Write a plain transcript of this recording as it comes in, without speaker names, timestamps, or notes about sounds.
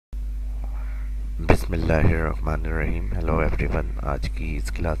बिस्मिल्लाहिर्रहमानिर्रहीम। Hello everyone. आज की इस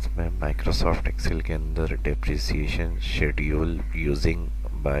क्लास में माइक्रोसॉफ्ट एक्सेल के अंदर depreciation schedule using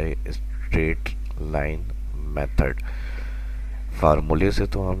by straight line method, फार्मूले से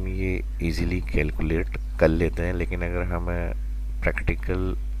तो हम ये इजीली कैलकुलेट कर लेते हैं, लेकिन अगर हमें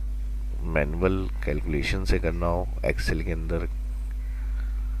प्रैक्टिकल मैनुअल कैलकुलेशन से करना हो एक्सेल के अंदर,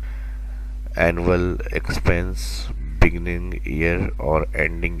 एनुअल एक्सपेंस, बिगनिंग ईयर और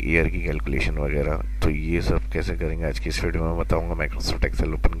एंडिंग ईयर की कैलकुलेशन वगैरह, तो ये सब कैसे करेंगे आज की इस वीडियो में बताऊंगा। माइक्रोसॉफ्ट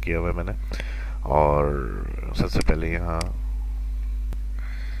एक्सेल ओपन किया हुआ है मैंने, और सबसे पहले यहाँ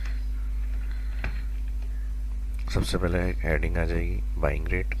सबसे पहले एक हेडिंग आ जाएगी बाइंग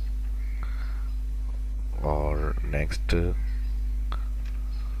रेट, और नेक्स्ट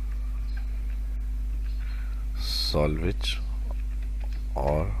सॉल्विच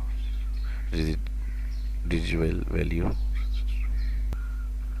और digital value,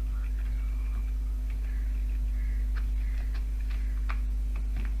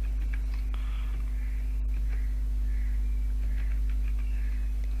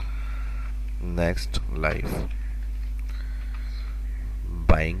 next life.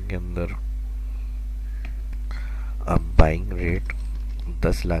 Buying के अंदर अब बाइंग रेट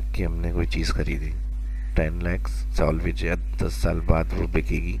 10 लाख की हमने कोई चीज़ खरीदी, 10 लाख सॉल्विच या 10 साल बाद वो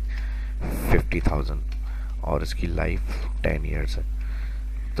बिकेगी 50,000 और इसकी लाइफ 10 ईयर्स है।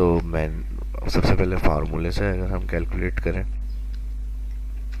 तो मैं सबसे पहले फार्मूले से अगर हम कैलकुलेट करें,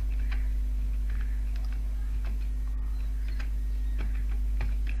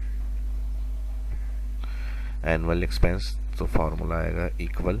 एनुअल एक्सपेंस, तो फार्मूला आएगा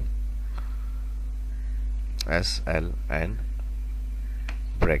इक्वल SLN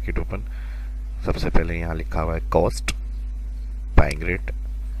ब्रैकेट ओपन। सबसे पहले यहाँ लिखा हुआ है cost, buying rate,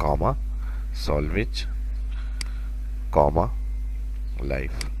 comma सॉल्विच, comma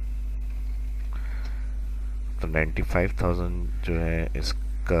life. तो 95,000 जो है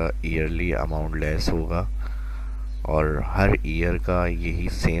इसका ईयरली अमाउंट लेस होगा, और हर ईयर का यही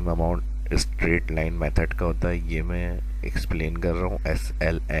same amount straight line method का होता है। ये मैं एक्सप्लेन कर रहा हूँ।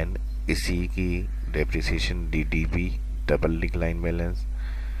 SLN इसी की depreciation, DDB double decline balance,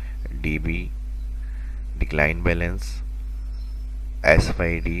 DB decline balance,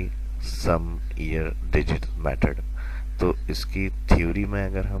 SYD some year digit method. तो इसकी थ्योरी में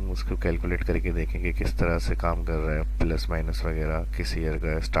अगर हम उसको कैलकुलेट करके देखेंगे किस तरह से काम कर रहा है, प्लस माइनस वगैरह, किस ईयर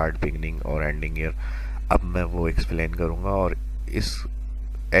का स्टार्ट, बिगनिंग और एंडिंग ईयर, अब मैं वो एक्सप्लेन करूँगा। और इस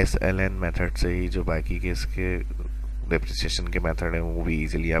SLN मेथड से ही जो बाकी के इसके डेप्रिसिएशन के मेथड हैं वो भी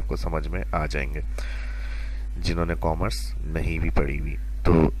इजीली आपको समझ में आ जाएंगे, जिन्होंने कॉमर्स नहीं भी पढ़ी हुई।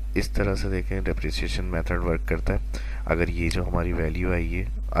 तो इस तरह से देखें डेप्रिसिएशन मेथड वर्क करता है। अगर ये जो हमारी वैल्यू आई है,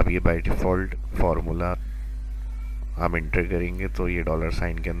 अब ये बाय डिफ़ॉल्ट फार्मूला हम इंटर करेंगे तो ये डॉलर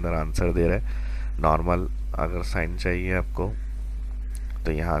साइन के अंदर आंसर दे रहा है। नॉर्मल अगर साइन चाहिए आपको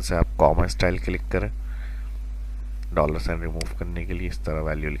तो यहाँ से आप कॉमा स्टाइल क्लिक करें, डॉलर साइन रिमूव करने के लिए इस तरह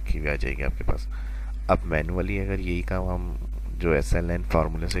वैल्यू लिखी हुई आ जाएगी आपके पास। अब मैनुअली अगर यही काम हम जो SLN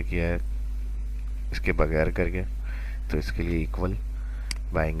फार्मूले से किया है इसके बगैर करके, तो इसके लिए equal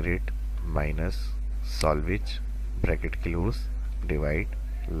buying rate minus सॉल्विच bracket close divide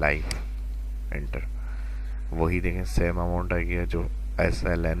life, enter. वही देखें सेम अमाउंट आ गया जो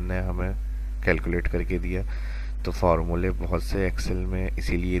SLN ने हमें कैलकुलेट करके दिया। तो फार्मूले बहुत से एक्सेल में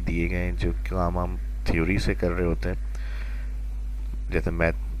इसीलिए दिए गए हैं जो काम हम थ्योरी से कर रहे होते हैं, जैसे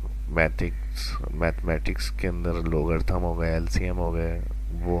मैथमेटिक्स के अंदर लोगरिथम हो गए, LCM हो गए,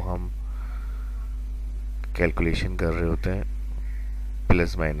 वो हम कैलकुलेशन कर रहे होते हैं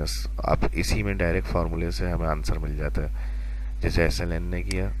प्लस माइनस। अब इसी में डायरेक्ट फार्मूले से हमें आंसर मिल जाता है, जैसे SLN ने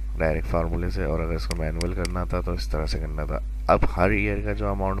किया डायरेक्ट फार्मूले से, और अगर इसको मैनुअल करना था तो इस तरह से करना था। अब हर ईयर का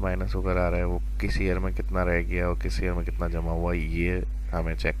जो अमाउंट माइनस होकर आ रहा है वो किस ईयर में कितना रह गया और किस ईयर में कितना जमा हुआ, ये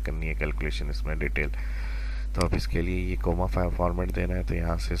हमें चेक करनी है कैलकुलेशन इसमें डिटेल। तो अब इसके लिए ये कोमा फॉर्मेट देना है, तो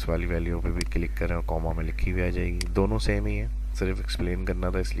यहाँ से इस वाली वैल्यू पे भी क्लिक करें और कोमा में लिखी हुई आ जाएगी। दोनों सेम ही है, सिर्फ एक्सप्लेन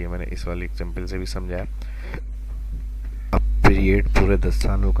करना था इसलिए मैंने इस वाली एग्जाम्पल से भी समझाया। अब पीरियड पूरे 10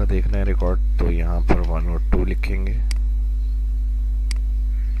 सालों का देखना है रिकॉर्ड, तो यहाँ पर 1 और 2 लिखेंगे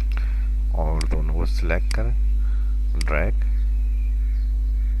और दोनों को सिलेक्ट करें, ड्रैग,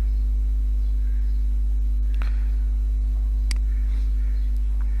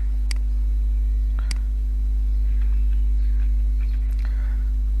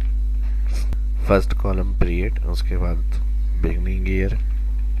 फर्स्ट कॉलम पीरियड, उसके बाद बिगनिंग ईयर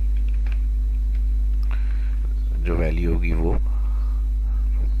जो वैल्यू होगी वो,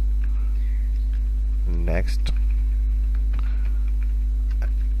 नेक्स्ट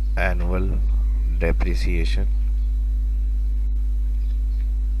एनुअल डेप्रिसिएशन,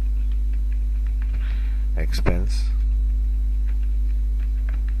 एक्सपेंस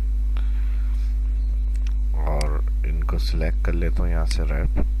और इनको सिलेक्ट कर लेता हूँ यहाँ से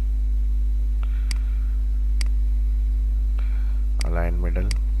rap, align middle,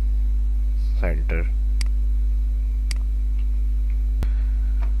 centre.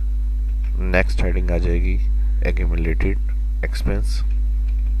 Next heading आ जाएगी एक्यूमुलेटेड एक्सपेंस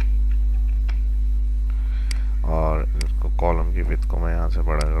और इसको कॉलम की विड्थ को मैं यहाँ से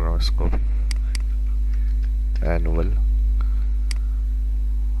बड़ा कर रहा हूँ, इसको एनुअल।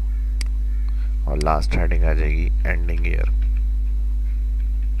 और लास्ट हेडिंग आ जाएगी ending year.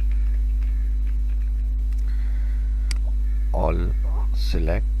 All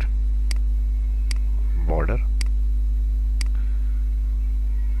select border,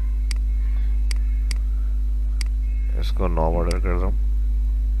 इसको नो बॉर्डर कर दूं,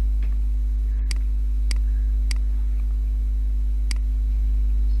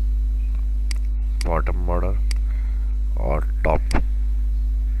 बॉटम बॉर्डर और टॉप,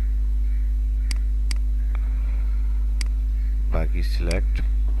 बाकी सिलेक्ट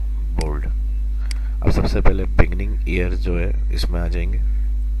बोल्ड। अब सबसे पहले बिगनिंग ईयर जो है इसमें आ जाएंगे,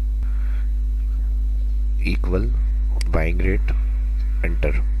 equal buying rate,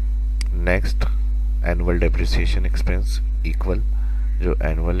 enter. Next annual depreciation expense equal जो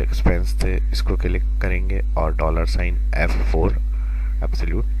एनुअल एक्सपेंस थे इसको क्लिक करेंगे और $F4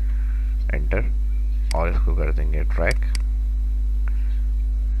 एब्सोल्यूट, एंटर। और इसको कर देंगे track.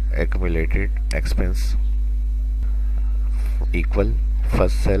 Accumulated expense equal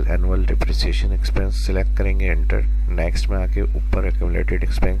first cell annual depreciation expense select करेंगे, एंटर। नेक्स्ट में आके ऊपर एक्यूमुलेटेड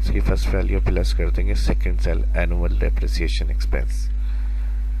एक्सपेंस की फर्स्ट वैल्यू प्लस कर देंगे second cell annual depreciation expense.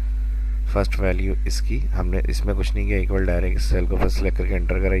 First value इसकी हमने इसमें कुछ नहीं किया, इक्वल डायरेक्ट इस सेल को फर्स्ट सेलेक्ट करके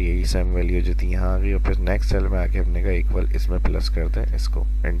एंटर करा, यही सेम वैल्यू जो थी यहाँ आ गई। और फिर नेक्स्ट सेल में आके हमने कहा इक्वल इसमें प्लस कर दें, इसको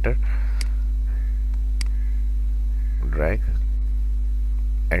एंटर, ड्रैग।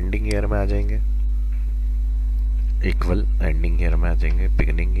 एंडिंग ईयर में आ जाएंगे, इक्वल एंडिंग ईयर में आ जाएंगे,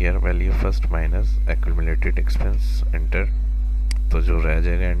 beginning year value first minus accumulated expense, enter. तो जो रह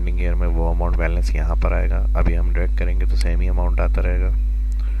जाएगा एंडिंग ईयर में वो अमाउंट बैलेंस यहाँ पर आएगा। अभी हम ड्रैग करेंगे तो सेम ही अमाउंट आता रहेगा।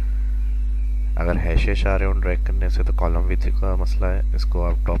 अगर हैशेस आ रहे हो ड्रैग करने से तो कॉलम विथ का मसला है, इसको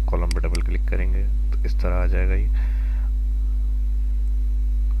आप टॉप कॉलम पे डबल क्लिक करेंगे तो इस तरह आ जाएगा ये।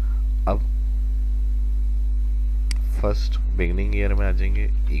 अब फर्स्ट बिगनिंग ईयर में आ जाएंगे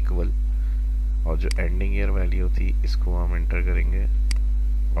इक्वल और जो एंडिंग ईयर वैल्यू थी इसको हम एंटर करेंगे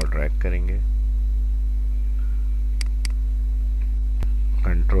और ड्रैग करेंगे,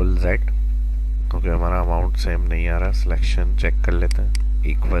 कंट्रोल Z, क्योंकि हमारा अमाउंट सेम नहीं आ रहा। सिलेक्शन चेक कर लेते हैं,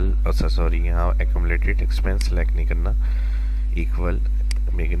 इक्वल और सॉरी यहाँ एक्यूमुलेटेड एक्सपेंस सेलेक्ट नहीं करना, इक्वल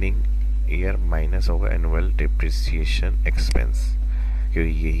बिगिनिंग ईयर माइनस होगा एनुअल डेप्रिसिएशन एक्सपेंस,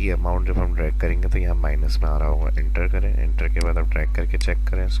 क्योंकि यही अमाउंट जब हम ड्रैग करेंगे तो यहाँ माइनस में आ रहा होगा। एंटर करें, एंटर के बाद अब ड्रैग करके चेक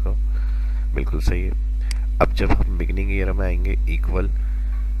करें इसको, बिल्कुल सही है। अब जब हम बिगिनिंग ईयर में आएंगे इक्वल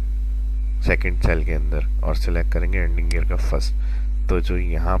सेकंड सेल के अंदर और सिलेक्ट करेंगे एंडिंग ईयर का फर्स्ट, तो जो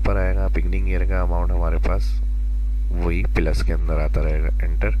यहाँ पर आएगा बिगिनिंग ईयर का अमाउंट हमारे पास वही प्लस के अंदर आता रहेगा,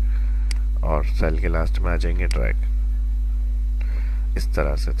 एंटर। और सेल के लास्ट में आ जाएंगे ड्रैग, इस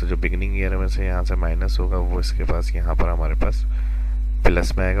तरह से। तो जो बिगिनिंग ईयर में से यहाँ से माइनस होगा वो इसके पास यहाँ पर हमारे पास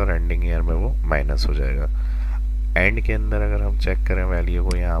प्लस में आएगा और एंडिंग ईयर में वो माइनस हो जाएगा। एंड के अंदर अगर हम चेक करें वैल्यू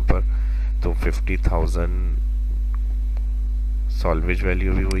को यहाँ पर तो 50,000 सॉल्वेज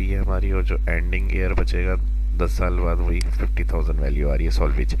वैल्यू भी वही है हमारी, और जो एंडिंग ईयर बचेगा 10 साल बाद वही 50,000 वैल्यू आ रही है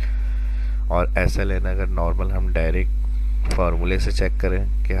सॉल्वेज। और SLN अगर नॉर्मल हम डायरेक्ट फार्मूले से चेक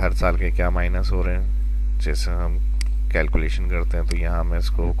करें कि हर साल के क्या माइनस हो रहे हैं, जैसे हम कैलकुलेशन करते हैं, तो यहाँ मैं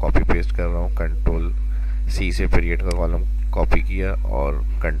इसको कॉपी पेस्ट कर रहा हूँ, कंट्रोल C से पीरियड का कॉलम कॉपी किया और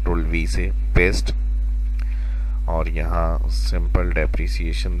कंट्रोल V से पेस्ट, और यहाँ सिंपल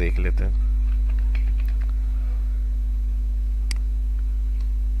डेप्रिसिएशन देख लेते हैं।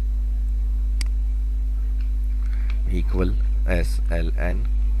 Equal SLN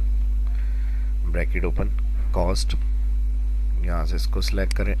bracket open cost, यहाँ से इसको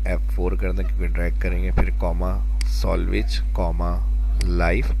सिलेक्ट करें, F4 कर दें क्योंकि ड्रैग करेंगे, फिर कॉमा सॉल्वेज कॉमा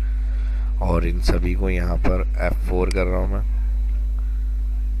लाइफ, और इन सभी को यहाँ पर F4 कर रहा हूँ मैं।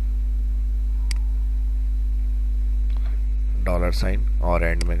 $, और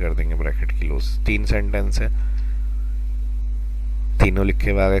एंड में कर देंगे ब्रैकेट क्लोज। 3 सेंटेंस है, तीनों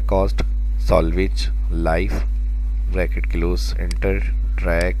लिखे हुए आ गए, cost salvage life bracket close, enter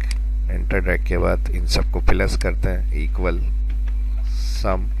drag. Enter drag के बाद इन सबको प्लस करते हैं, इक्वल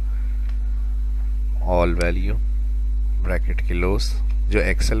सम ऑल वैल्यू ब्रैकेट क्लोज। जो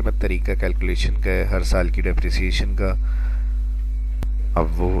एक्सेल में तरीका कैलकुलेशन का है हर साल की डेप्रिसिएशन का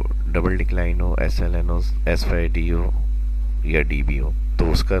अब वो डबल डिक्लाइन हो, SLN हो, SYD हो या DB हो, तो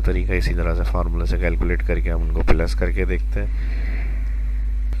उसका तरीका इसी तरह से फार्मूला से कैलकुलेट करके हम उनको प्लस करके देखते हैं।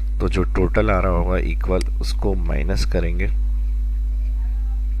 तो जो टोटल आ रहा होगा इक्वल उसको माइनस करेंगे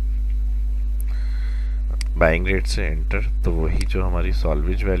बाइंग रेट से एंटर, तो वही जो हमारी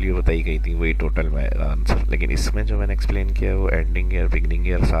सॉल्वेज वैल्यू बताई गई थी वही टोटल आंसर। लेकिन इसमें जो मैंने एक्सप्लेन किया वो एंडिंग ईयर बिगनिंग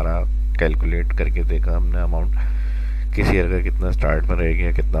ईयर सारा कैलकुलेट करके देखा हमने अमाउंट, किस ईयर का कितना स्टार्ट में रह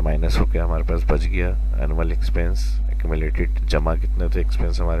गया, कितना माइनस हो गया हमारे पास बच गया, एनुअल एक्सपेंस एक्यूमुलेटेड जमा कितने थे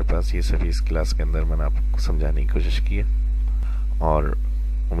एक्सपेंस हमारे पास, ये सभी इस क्लास के अंदर मैंने आपको समझाने की कोशिश की है। और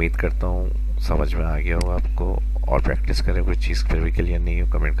उम्मीद करता हूँ समझ में आ गया होगा आपको। और प्रैक्टिस करें, कोई चीज़ फिर भी क्लियर नहीं हो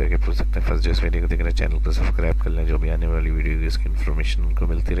कमेंट करके पूछ सकते हैं। फर्स्ट जो इस वीडियो को देख रहे हैं चैनल को सब्सक्राइब कर लें, जो भी आने वाली वीडियो की उसकी इन्फॉर्मेशन उनको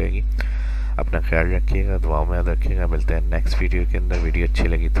मिलती रहेगी। अपना ख्याल रखिएगा, दुआओं में याद रखिएगा। मिलते हैं नेक्स्ट वीडियो के अंदर। वीडियो अच्छी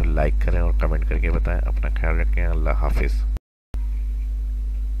लगी तो लाइक करें और कमेंट करके बताएं। अपना ख्याल रखें। अल्लाह हाफिज़।